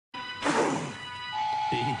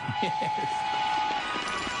Yes.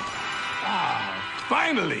 Ah,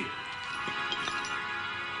 finally!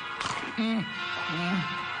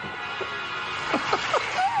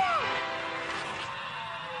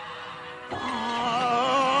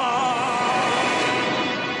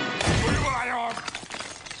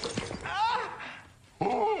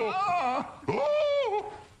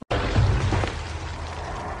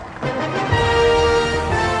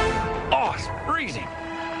 Oh, it's freezing.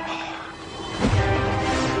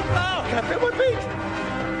 Oh, can I feel my feet?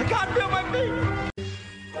 I can't feel my feet.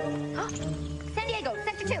 San Diego,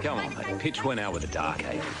 Sector 2. Come on, mate. Pitch went out with a dark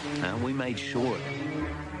haven. And we made sure of it.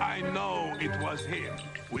 I know it was him.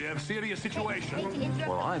 We have serious situation.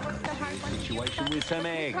 Well, I've got a serious situation with some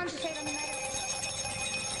eggs. Concentrate on the matter.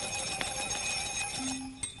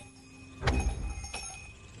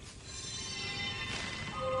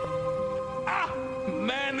 Ah,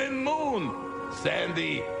 man and moon.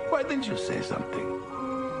 Sandy, why didn't you say something?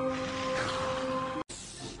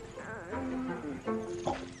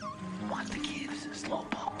 What gives,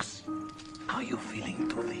 Slowpox? How are you feeling,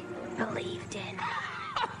 Toothy? Believed in.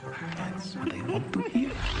 That's what they want to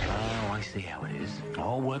hear. Oh, I see how it is.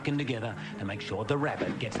 All working together to make sure the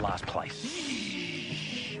rabbit gets last place.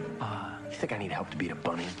 You think I need help to beat a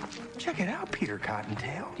bunny? Check it out, Peter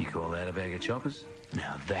Cottontail. You call that a bag of choppers?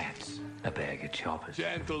 Now that's a bag of choppers.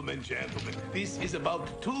 Gentlemen, this is about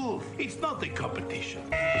the tooth. It's not a competition.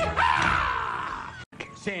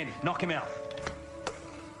 Sandy, knock him out.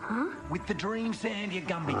 Huh? With the dream, Sandy, you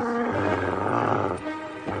Gumby.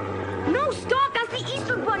 No, stop! That's the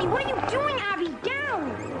Easter Bunny! What are you doing, Abby? Down!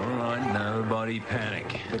 All right, nobody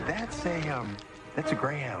panic. But that's a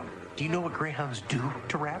greyhound. Do you know what greyhounds do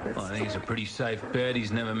to rabbits? I think it's a pretty safe bet.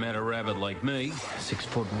 He's never met a rabbit like me.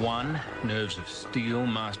 6'1", nerves of steel,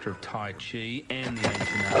 master of Tai Chi, and the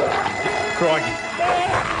ancient art. Crikey.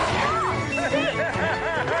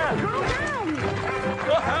 Calm down!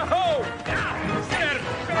 Whoa! Get out of it!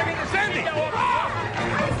 Go get the Sandy!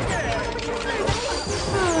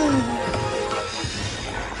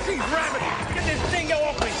 Jeez, rabbit! Get this thing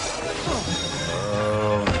off me!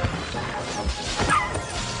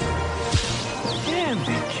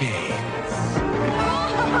 Sandy James.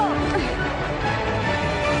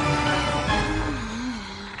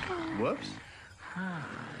 Whoops.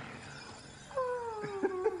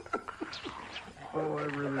 Oh, I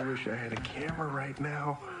really wish I had a camera right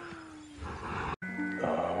now.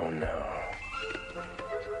 Oh, no.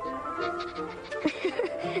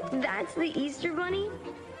 That's the Easter Bunny?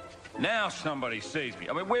 Now somebody sees me.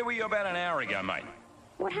 I mean, where were you about an hour ago, mate?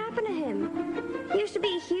 What happened to him? He used to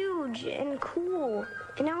be huge and cool,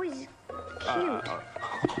 and now he's cute.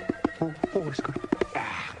 Oh, it's good.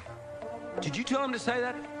 Did you tell him to say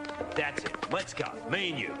that? That's it. Let's go. Me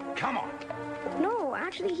and you. Come on. No,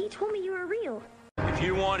 actually, he told me you were real. If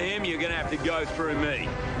you want him, you're going to have to go through me.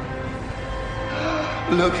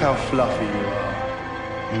 Look how fluffy you are.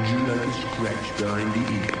 Would you like a scratch behind the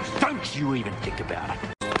ears? Don't you even think about it.